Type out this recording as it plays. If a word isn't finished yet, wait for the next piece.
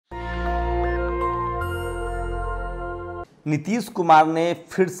नीतीश कुमार ने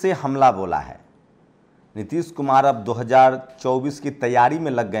फिर से हमला बोला है। नीतीश कुमार अब 2024 की तैयारी में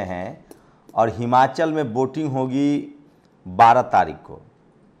लग गए हैं और हिमाचल में वोटिंग होगी 12 तारीख को,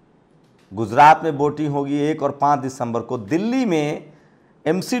 गुजरात में वोटिंग होगी 1 और 5 दिसंबर को, दिल्ली में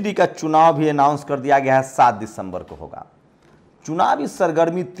एमसीडी का चुनाव भी अनाउंस कर दिया गया है 7 दिसंबर को होगा। चुनावी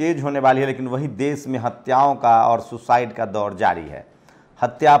सरगर्मी तेज होने वाली है, लेकिन वहीं देश में हत्याओं का और सुसाइड का दौर जारी है।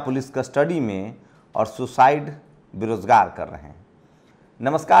 हत्या पुलिस कस्टडी में और सुसाइड बेरोजगार कर रहे हैं।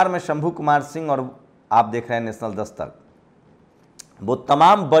 नमस्कार, मैं शंभू कुमार सिंह और आप देख रहे हैं नेशनल दस्तक। वो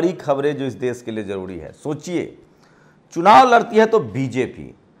तमाम बड़ी खबरें जो इस देश के लिए ज़रूरी है। सोचिए, चुनाव लड़ती है तो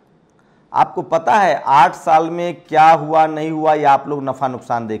बीजेपी, आपको पता है 8 साल में क्या हुआ नहीं हुआ, ये आप लोग नफ़ा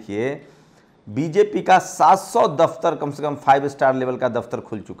नुकसान देखिए। बीजेपी का 700 दफ्तर, कम से कम 5 स्टार लेवल का दफ्तर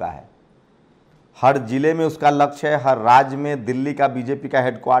खुल चुका है। हर जिले में उसका लक्ष्य है, हर राज्य में। दिल्ली का बीजेपी का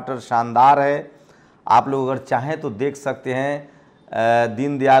हेडक्वार्टर शानदार है। आप लोग अगर चाहें तो देख सकते हैं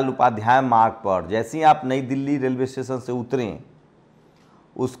दीनदयाल उपाध्याय मार्ग पर। जैसे ही आप नई दिल्ली रेलवे स्टेशन से उतरें,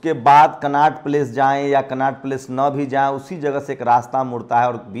 उसके बाद कनॉट प्लेस जाएं या कनॉट प्लेस न भी जाएं, उसी जगह से एक रास्ता मुड़ता है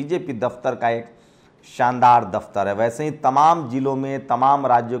और बीजेपी दफ्तर का एक शानदार दफ्तर है। वैसे ही तमाम जिलों में, तमाम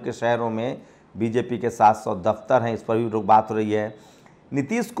राज्यों के शहरों में बीजेपी के 700 दफ्तर हैं। इस पर भी बात हो रही है।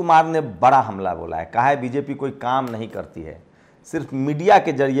 नीतीश कुमार ने बड़ा हमला बोला है, कहा है बीजेपी कोई काम नहीं करती है, सिर्फ मीडिया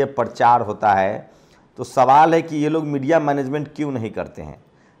के जरिए प्रचार होता है। तो सवाल है कि ये लोग मीडिया मैनेजमेंट क्यों नहीं करते हैं।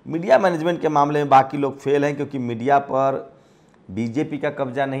 मीडिया मैनेजमेंट के मामले में बाकी लोग फेल हैं, क्योंकि मीडिया पर बीजेपी का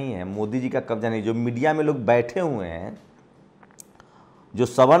कब्जा नहीं है, मोदी जी का कब्जा नहीं। जो मीडिया में लोग बैठे हुए हैं, जो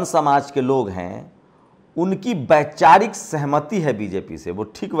सवर्ण समाज के लोग हैं, उनकी वैचारिक सहमति है बीजेपी से। वो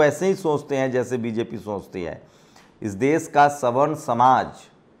ठीक वैसे ही सोचते हैं जैसे बीजेपी सोचती है। इस देश का सवर्ण समाज,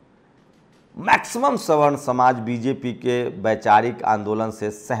 मैक्सिमम सवर्ण समाज बीजेपी के वैचारिक आंदोलन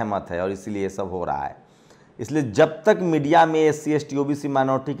से सहमत है और इसीलिए ये सब हो रहा है। इसलिए जब तक मीडिया में SC ST OBC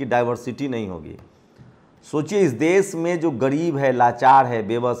माइनॉरिटी की डाइवर्सिटी नहीं होगी, सोचिए इस देश में जो गरीब है, लाचार है,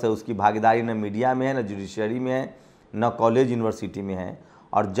 बेबस है, उसकी भागीदारी न मीडिया में है, न जुडिशरी में है, न कॉलेज यूनिवर्सिटी में है।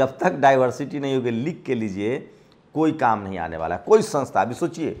 और जब तक डाइवर्सिटी नहीं होगी, लिख के लीजिए, कोई काम नहीं आने वाला। कोई संस्था, अभी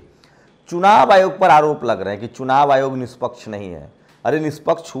सोचिए चुनाव आयोग पर आरोप लग रहे हैं कि चुनाव आयोग निष्पक्ष नहीं है। अरे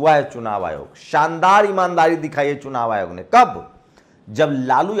निष्पक्ष हुआ है चुनाव आयोग, शानदार ईमानदारी दिखाई है चुनाव आयोग ने। कब? जब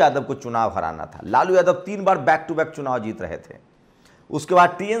लालू यादव को चुनाव हराना था। लालू यादव 3 बार बैक टू बैक चुनाव जीत रहे थे। उसके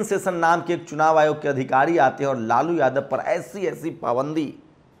बाद TN सेशन नाम के एक चुनाव आयोग के अधिकारी आते हैं और लालू यादव पर ऐसी ऐसी पाबंदी,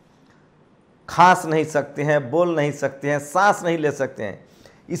 खांस नहीं सकते हैं, बोल नहीं सकते हैं, सांस नहीं ले सकते हैं।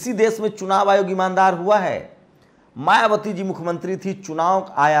 इसी देश में चुनाव आयोग ईमानदार हुआ है। मायावती जी मुख्यमंत्री थी,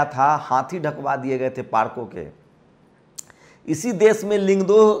 चुनाव आया था, हाथी ढकवा दिए गए थे पार्कों के। इसी देश में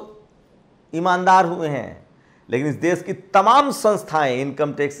लिंगदो ईमानदार हुए हैं। लेकिन इस देश की तमाम संस्थाएं,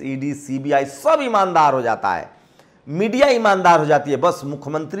 इनकम टैक्स, ED, CBI, सब ईमानदार हो जाता है। मीडिया ईमानदार हो जाती है। बस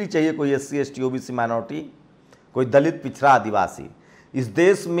मुख्यमंत्री चाहिए कोई SC ST OBC माइनॉरिटी, कोई दलित, पिछड़ा, आदिवासी। इस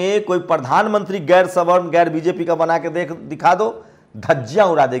देश में कोई प्रधानमंत्री गैर सवर्ण, गैर बीजेपी का बना के दिखा दो, धज्जियां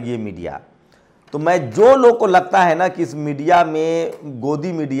उड़ा देगी ये मीडिया। तो मैं, जो लोग को लगता है ना कि इस मीडिया में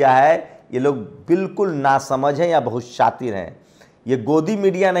गोदी मीडिया है, ये लोग बिल्कुल नासमझ हैं या बहुत शातिर हैं। ये गोदी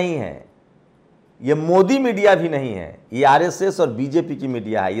मीडिया नहीं है, ये मोदी मीडिया भी नहीं है, ये RSS और बीजेपी की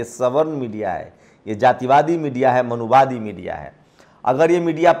मीडिया है, ये सवर्ण मीडिया है, ये जातिवादी मीडिया है, मनुवादी मीडिया है। अगर ये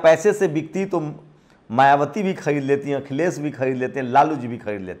मीडिया पैसे से बिकती तो मायावती भी खरीद लेती हैं, अखिलेश भी खरीद लेते हैं, लालू जी भी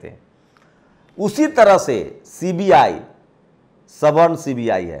खरीद लेते हैं। उसी तरह से CBI सवर्ण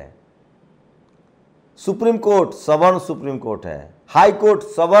CBI है, सुप्रीम कोर्ट सवर्ण सुप्रीम कोर्ट है, हाई कोर्ट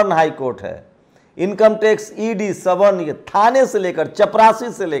सवर्ण हाई कोर्ट है, इनकम टैक्स, ED सवर्ण, थाने से लेकर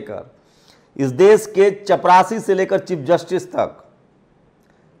चपरासी से लेकर, इस देश के चपरासी से लेकर चीफ जस्टिस तक,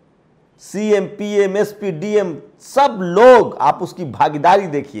 CM, PM, SP, DM, सब लोग, आप उसकी भागीदारी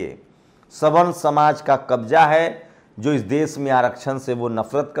देखिए। सवर्ण समाज का कब्जा है। जो इस देश में आरक्षण से वो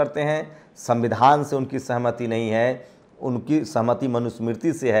नफरत करते हैं, संविधान से उनकी सहमति नहीं है, उनकी सहमति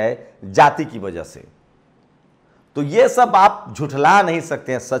मनुस्मृति से है, जाति की वजह से। तो ये सब आप झुठला नहीं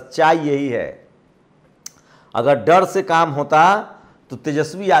सकते हैं, सच्चाई यही है। अगर डर से काम होता तो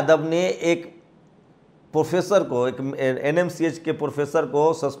तेजस्वी यादव ने एक प्रोफेसर को, एक NMCH के प्रोफेसर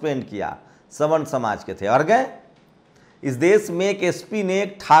को सस्पेंड किया, सवर्ण समाज के थे, और गए। इस देश में एक SP ने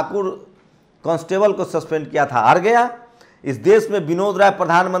एक ठाकुर कांस्टेबल को सस्पेंड किया था, अड़ गया। इस देश में विनोद राय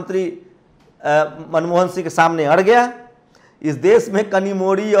प्रधानमंत्री मनमोहन सिंह के सामने अड़ गया। इस देश में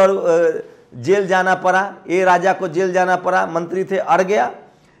कनिमोरी और जेल जाना पड़ा, A राजा को जेल जाना पड़ा, मंत्री थे, अड़ गया।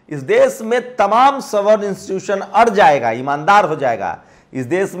 इस देश में तमाम सवर्ण इंस्टीट्यूशन अड़ जाएगा, ईमानदार हो जाएगा। इस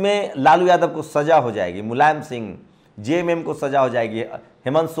देश में लालू यादव को सजा हो जाएगी, मुलायम सिंह, JMM को सजा हो जाएगी,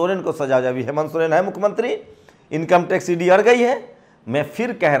 हेमंत सोरेन को सजा हो जाएगी। हेमंत सोरेन है मुख्यमंत्री, इनकम टैक्स ईडी अड़ गई है। मैं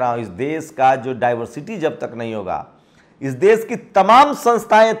फिर कह रहा हूं, इस देश का जो डाइवर्सिटी जब तक नहीं होगा, इस देश की तमाम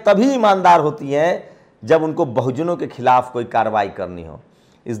संस्थाएं तभी ईमानदार होती हैं जब उनको बहुजनों के खिलाफ कोई कार्रवाई करनी हो।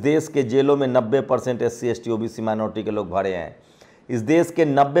 इस देश के जेलों में 90% SC ST OBC माइनॉरिटी के लोग भरे हैं। इस देश के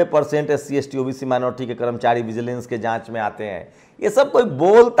 90% SC ST OBC माइनॉरिटी के कर्मचारी विजिलेंस के जांच में आते हैं। ये सब कोई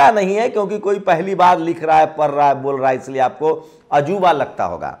बोलता नहीं है क्योंकि कोई पहली बार लिख रहा है, पढ़ रहा है, बोल रहा है, इसलिए आपको अजूबा लगता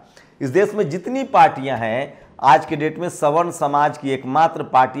होगा। इस देश में जितनी पार्टियां हैं आज के डेट में, सवर्ण समाज की एकमात्र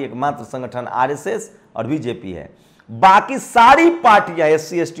पार्टी, एकमात्र संगठन RSS और BJP है। बाकी सारी पार्टियां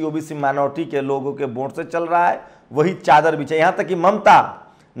SC ST OBC माइनॉरिटी के लोगों के वोट से चल रहा है, वही चादर बिछे। यहां तक कि ममता,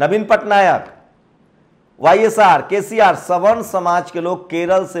 नवीन पटनायक, YSR, KCR, सवर्ण समाज के लोग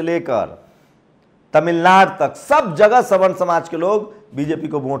केरल से लेकर तमिलनाडु तक सब जगह सवर्ण समाज के लोग बीजेपी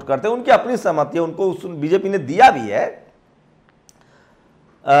को वोट करते हैं। उनकी अपनी सहमति है, उनको बीजेपी ने दिया भी है।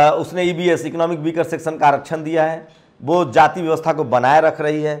 उसने EBS, इकोनॉमिक वीकर सेक्शन का आरक्षण दिया है। वो जाति व्यवस्था को बनाए रख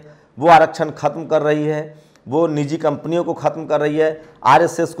रही है, वो आरक्षण खत्म कर रही है, वो निजी कंपनियों को खत्म कर रही है।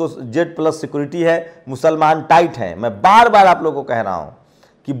 RSS को Z+ सिक्योरिटी है, मुसलमान टाइट हैं। मैं बार बार आप लोगों को कह रहा हूं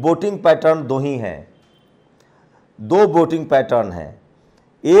कि वोटिंग पैटर्न दो ही हैं, दो वोटिंग पैटर्न हैं।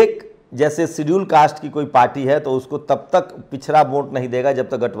 एक, जैसे शेड्यूल कास्ट की कोई पार्टी है तो उसको तब तक पिछड़ा वोट नहीं देगा जब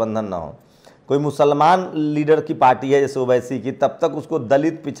तक गठबंधन ना हो। कोई मुसलमान लीडर की पार्टी है जैसे ओवैसी की, तब तक उसको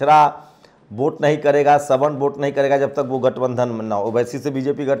दलित पिछड़ा वोट नहीं करेगा, सवर्ण वोट नहीं करेगा जब तक वो गठबंधन में ना हो। ओवैसी से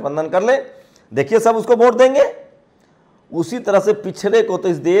बीजेपी गठबंधन कर ले, देखिए सब उसको वोट देंगे। उसी तरह से पिछड़े को, तो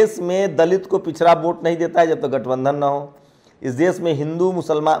इस देश में दलित को पिछड़ा वोट नहीं देता है जब तक गठबंधन ना हो। इस देश में हिंदू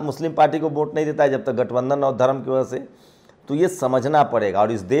मुस्लिम पार्टी को वोट नहीं देता है जब तक गठबंधन ना हो, धर्म की वजह से। तो ये समझना पड़ेगा।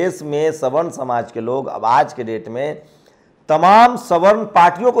 और इस देश में सवर्ण समाज के लोग अब आज के डेट में तमाम सवर्ण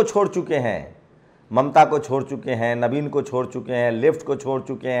पार्टियों को छोड़ चुके हैं। ममता को छोड़ चुके हैं, नवीन को छोड़ चुके हैं, लेफ्ट को छोड़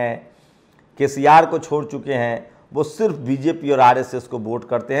चुके हैं, KCR को छोड़ चुके हैं। वो सिर्फ बीजेपी और RSS को वोट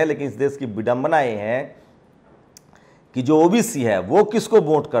करते हैं। लेकिन इस देश की विडंबना ये है कि जो OBC है वो किसको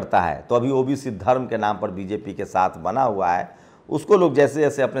वोट करता है? तो अभी OBC धर्म के नाम पर बीजेपी के साथ बना हुआ है। उसको लोग जैसे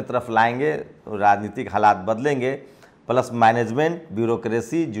जैसे अपने तरफ लाएंगे, राजनीतिक हालात बदलेंगे, प्लस मैनेजमेंट,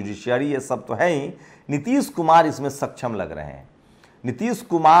 ब्यूरोक्रेसी, जुडिशियरी, ये सब तो है ही। नीतीश कुमार इसमें सक्षम लग रहे हैं। नीतीश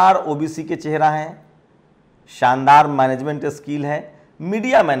कुमार OBC के चेहरा हैं, शानदार मैनेजमेंट स्किल है।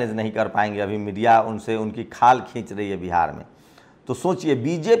 मीडिया मैनेज नहीं कर पाएंगे, अभी मीडिया उनसे उनकी खाल खींच रही है बिहार में। तो सोचिए,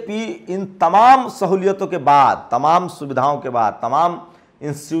 बीजेपी इन तमाम सहूलियतों के बाद, तमाम सुविधाओं के बाद, तमाम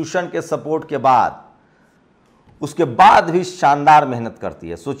इंस्टीट्यूशन के सपोर्ट के बाद, उसके बाद भी शानदार मेहनत करती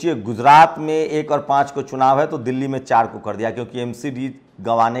है। सोचिए, गुजरात में 1 और 5 को चुनाव है तो दिल्ली में 4 को कर दिया, क्योंकि MCD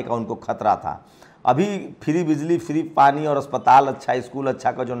गंवाने का उनको खतरा था। अभी फ्री बिजली, फ्री पानी और अस्पताल अच्छा, स्कूल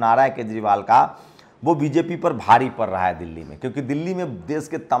अच्छा का जो नारा है केजरीवाल का, वो बीजेपी पर भारी पड़ रहा है दिल्ली में। क्योंकि दिल्ली में देश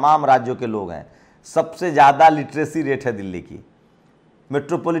के तमाम राज्यों के लोग हैं, सबसे ज़्यादा लिटरेसी रेट है दिल्ली की,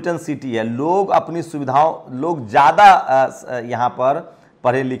 मेट्रोपॉलिटन सिटी है, लोग अपनी सुविधाओं, लोग ज़्यादा यहाँ पर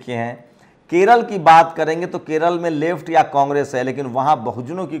पढ़े लिखे हैं। केरल की बात करेंगे तो केरल में लेफ्ट या कांग्रेस है, लेकिन वहाँ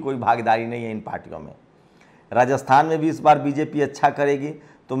बहुजनों की कोई भागीदारी नहीं है इन पार्टियों में। राजस्थान में भी इस बार बीजेपी अच्छा करेगी।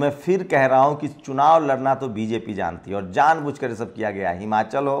 तो मैं फिर कह रहा हूँ कि चुनाव लड़ना तो बीजेपी जानती है और जानबूझकर सब किया गया।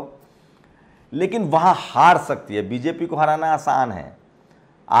 हिमाचल हो, लेकिन वहाँ हार सकती है। बीजेपी को हराना आसान है,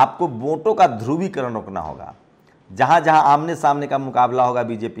 आपको वोटों का ध्रुवीकरण रोकना होगा। जहाँ जहाँ आमने सामने का मुकाबला होगा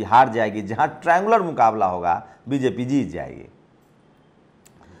बीजेपी हार जाएगी, जहाँ ट्रायंगुलर मुकाबला होगा बीजेपी जीत जाएगी।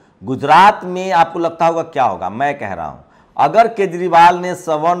 गुजरात में आपको लगता होगा क्या होगा, मैं कह रहा हूँ, अगर केजरीवाल ने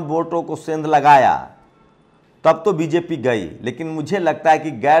सवर्ण वोटों को सेंध लगाया तब तो बीजेपी गई, लेकिन मुझे लगता है कि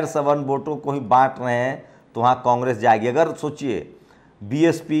गैर सवर्ण वोटों को ही बांट रहे हैं तो वहाँ कांग्रेस जाएगी। अगर सोचिए,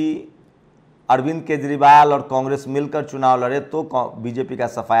 BSP, अरविंद केजरीवाल और कांग्रेस मिलकर चुनाव लड़े तो बीजेपी का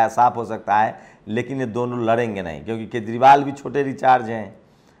सफाया साफ हो सकता है, लेकिन ये दोनों लड़ेंगे नहीं, क्योंकि केजरीवाल भी छोटे रिचार्ज हैं,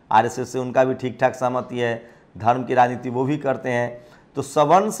 RSS से उनका भी ठीक ठाक सहमति है, धर्म की राजनीति वो भी करते हैं। तो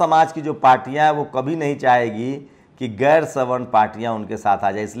सवर्ण समाज की जो पार्टियां हैं वो कभी नहीं चाहेगी कि गैर सवर्ण पार्टियां उनके साथ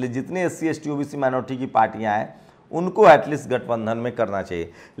आ जाए। इसलिए जितने SC ST OBC माइनॉरिटी की पार्टियां हैं उनको एटलीस्ट गठबंधन में करना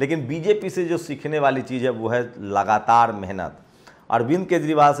चाहिए। लेकिन बीजेपी से जो सीखने वाली चीज़ है वो है लगातार मेहनत। अरविंद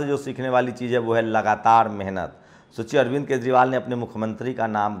केजरीवाल से जो सीखने वाली चीज़ है वो है लगातार मेहनत। सोचिए, अरविंद केजरीवाल ने अपने मुख्यमंत्री का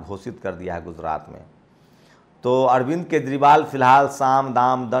नाम घोषित कर दिया है गुजरात में। तो अरविंद केजरीवाल फिलहाल साम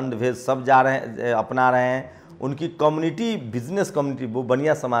दाम दंड भेद सब जा रहे हैं, अपना रहे हैं। उनकी कम्युनिटी, बिजनेस कम्युनिटी, वो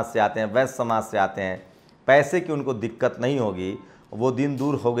बनिया समाज से आते हैं, वैश्य समाज से आते हैं, पैसे की उनको दिक्कत नहीं होगी। वो दिन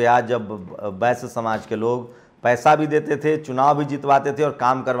दूर हो गया जब वैश्य समाज के लोग पैसा भी देते थे, चुनाव भी जितवाते थे और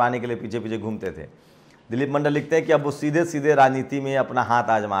काम करवाने के लिए पीछे पीछे घूमते थे। दिलीप मंडल लिखते हैं कि अब वो सीधे सीधे राजनीति में अपना हाथ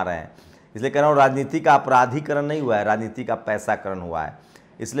आजमा रहे हैं। इसलिए कह रहा हूँ, राजनीति का अपराधीकरण नहीं हुआ है, राजनीति का पैसाकरण हुआ है।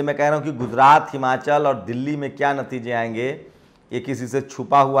 इसलिए मैं कह रहा हूँ कि गुजरात, हिमाचल और दिल्ली में क्या नतीजे आएंगे ये किसी से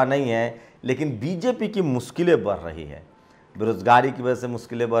छुपा हुआ नहीं है। लेकिन बीजेपी की मुश्किलें बढ़ रही है, बेरोजगारी की वजह से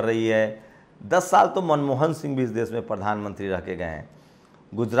मुश्किलें बढ़ रही है। 10 साल तो मनमोहन सिंह भी इस देश में प्रधानमंत्री रह के गए हैं।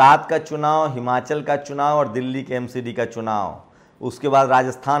 गुजरात का चुनाव, हिमाचल का चुनाव और दिल्ली के एमसीडी का चुनाव, उसके बाद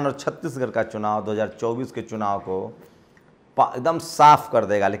राजस्थान और छत्तीसगढ़ का चुनाव 2024 के चुनाव को एकदम साफ कर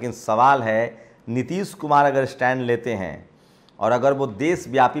देगा। लेकिन सवाल है, नीतीश कुमार अगर स्टैंड लेते हैं और अगर वो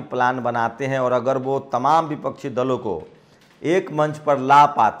देशव्यापी प्लान बनाते हैं और अगर वो तमाम विपक्षी दलों को एक मंच पर ला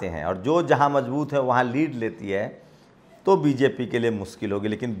पाते हैं और जो जहां मजबूत है वहां लीड लेती है, तो बीजेपी के लिए मुश्किल होगी।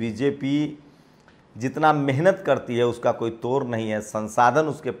 लेकिन बीजेपी जितना मेहनत करती है उसका कोई तोड़ नहीं है, संसाधन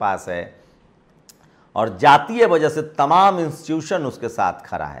उसके पास है और जातीय वजह से तमाम इंस्टीट्यूशन उसके साथ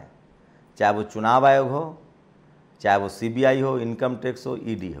खड़ा है, चाहे वो चुनाव आयोग हो, चाहे वो सीबीआई हो, इनकम टैक्स हो,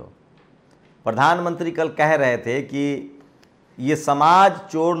 ईडी हो। प्रधानमंत्री कल कह रहे थे कि ये समाज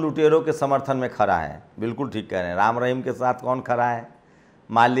चोर लुटेरों के समर्थन में खड़ा है। बिल्कुल ठीक कह रहे हैं। राम रहीम के साथ कौन खड़ा है?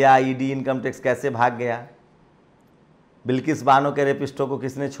 माल्या, ईडी, इनकम टैक्स कैसे भाग गया? बिल्किस बानो के रेपिस्टों को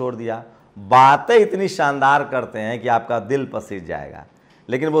किसने छोड़ दिया? बातें इतनी शानदार करते हैं कि आपका दिल पसीज जाएगा,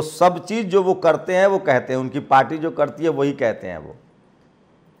 लेकिन वो सब चीज़ जो वो करते हैं वो कहते हैं, उनकी पार्टी जो करती है वही कहते हैं। वो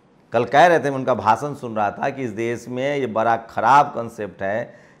कल कह रहे थे, मैं उनका भाषण सुन रहा था कि इस देश में ये बड़ा खराब कंसेप्ट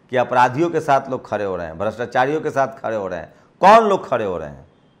है कि अपराधियों के साथ लोग खड़े हो रहे हैं, भ्रष्टाचारियों के साथ खड़े हो रहे हैं। कौन लोग खड़े हो रहे हैं?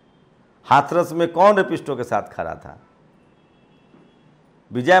 हाथरस में कौन रेपिस्टों के साथ खड़ा था?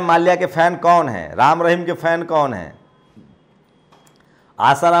 विजय माल्या के फैन कौन है? राम रहीम के फैन कौन है?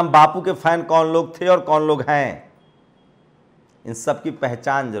 आसाराम बापू के फैन कौन लोग थे और कौन लोग हैं? इन सब की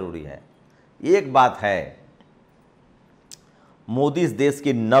पहचान जरूरी है। एक बात है, मोदी इस देश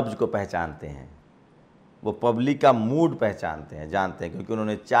की नब्ज को पहचानते हैं, वो पब्लिक का मूड पहचानते हैं, जानते हैं, क्योंकि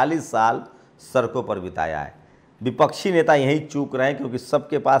उन्होंने 40 साल सड़कों पर बिताया है। विपक्षी नेता यही चूक रहे हैं क्योंकि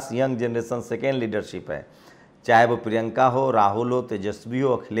सबके पास यंग जनरेशन सेकेंड लीडरशिप है, चाहे वो प्रियंका हो, राहुल हो, तेजस्वी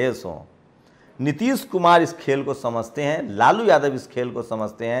हो, अखिलेश हो। नीतीश कुमार इस खेल को समझते हैं, लालू यादव इस खेल को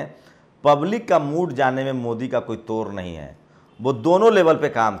समझते हैं। पब्लिक का मूड जानने में मोदी का कोई तोड़ नहीं है। वो दोनों लेवल पे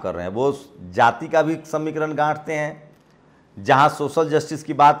काम कर रहे हैं। वो जाति का भी समीकरण गांठते हैं, जहां सोशल जस्टिस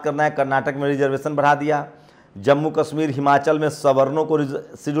की बात करना है, कर्नाटक में रिजर्वेशन बढ़ा दिया, जम्मू कश्मीर, हिमाचल में सवर्णों को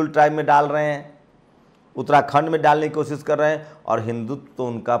शेड्यूल ट्राइब में डाल रहे हैं, उत्तराखंड में डालने की कोशिश कर रहे हैं, और हिंदुत्व तो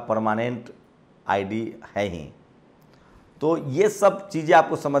उनका परमानेंट आईडी है ही। तो ये सब चीज़ें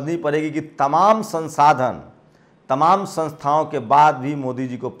आपको समझनी पड़ेगी कि तमाम संसाधन, तमाम संस्थाओं के बाद भी मोदी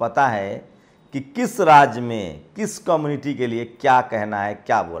जी को पता है कि किस राज्य में किस कम्युनिटी के लिए क्या कहना है,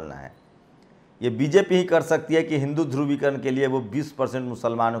 क्या बोलना है। ये बीजेपी ही कर सकती है कि हिंदू ध्रुवीकरण के लिए वो 20%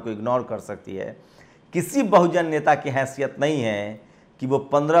 मुसलमानों को इग्नोर कर सकती है। किसी बहुजन नेता की हैसियत नहीं है कि वो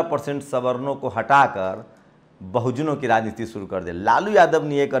 15% सवर्णों को हटाकर बहुजनों की राजनीति शुरू कर दे। लालू यादव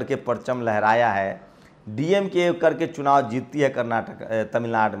ने ये करके परचम लहराया है, डीएमके करके चुनाव जीतती है कर्नाटक,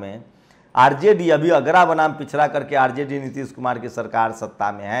 तमिलनाडु में। आरजेडी अभी अगरा बनाम पिछड़ा करके आरजेडी नीतीश कुमार की सरकार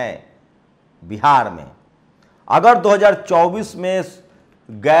सत्ता में है बिहार में। अगर 2024 में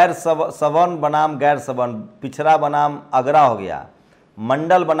गैर सवर्ण बनाम गैर सवर्ण, पिछड़ा बनाम अगरा हो गया,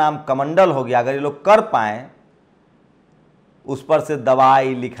 मंडल बनाम कमंडल हो गया, अगर ये लोग कर पाएँ, उस पर से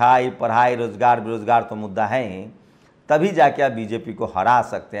दवाई, लिखाई, पढ़ाई, रोजगार, बेरोजगार तो मुद्दा है ही, तभी जाके आप बीजेपी को हरा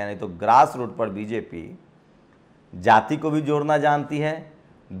सकते हैं। नहीं तो ग्रास रूट पर बीजेपी जाति को भी जोड़ना जानती है,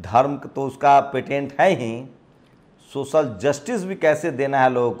 धर्म तो उसका पेटेंट है ही, सोशल जस्टिस भी कैसे देना है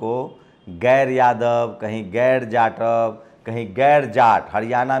लोगों को, गैर यादव, कहीं गैर जाटव, कहीं गैर जाट।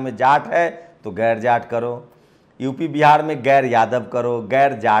 हरियाणा में जाट है तो गैर जाट करो, यूपी बिहार में गैर यादव करो,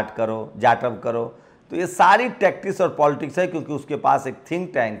 गैर जाट करो, जाटव करो। तो ये सारी टैक्टिक्स और पॉलिटिक्स है, क्योंकि उसके पास एक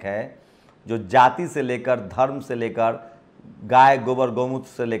थिंक टैंक है जो जाति से लेकर, धर्म से लेकर, गाय गोबर गौमूत्र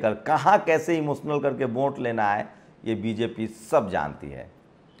से लेकर कहाँ कैसे इमोशनल करके वोट लेना है, ये बीजेपी सब जानती है।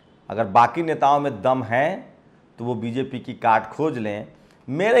 अगर बाकी नेताओं में दम है तो वो बीजेपी की काट खोज लें।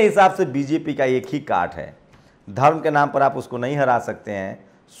 मेरे हिसाब से बीजेपी का एक ही काट है, धर्म के नाम पर आप उसको नहीं हरा सकते हैं।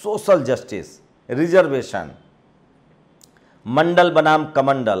 सोशल जस्टिस, रिजर्वेशन, मंडल बनाम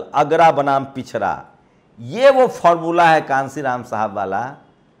कमंडल, अगरा बनाम पिछड़ा, ये वो फॉर्मूला है कांसी राम साहब वाला,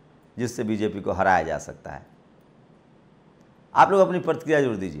 जिससे बीजेपी को हराया जा सकता है। आप लोग अपनी प्रतिक्रिया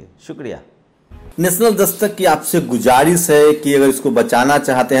जरूर दीजिए। शुक्रिया। नेशनल दस्तक की आपसे गुजारिश है कि अगर इसको बचाना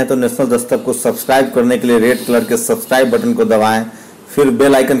चाहते हैं तो नेशनल दस्तक को सब्सक्राइब करने के लिए रेड कलर के सब्सक्राइब बटन को दबाएं, फिर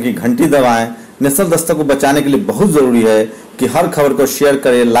बेल आइकन की घंटी दबाएं। नेशनल दस्तक को बचाने के लिए बहुत जरूरी है कि हर खबर को शेयर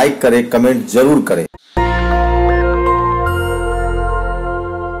करें, लाइक करें, कमेंट जरूर करें।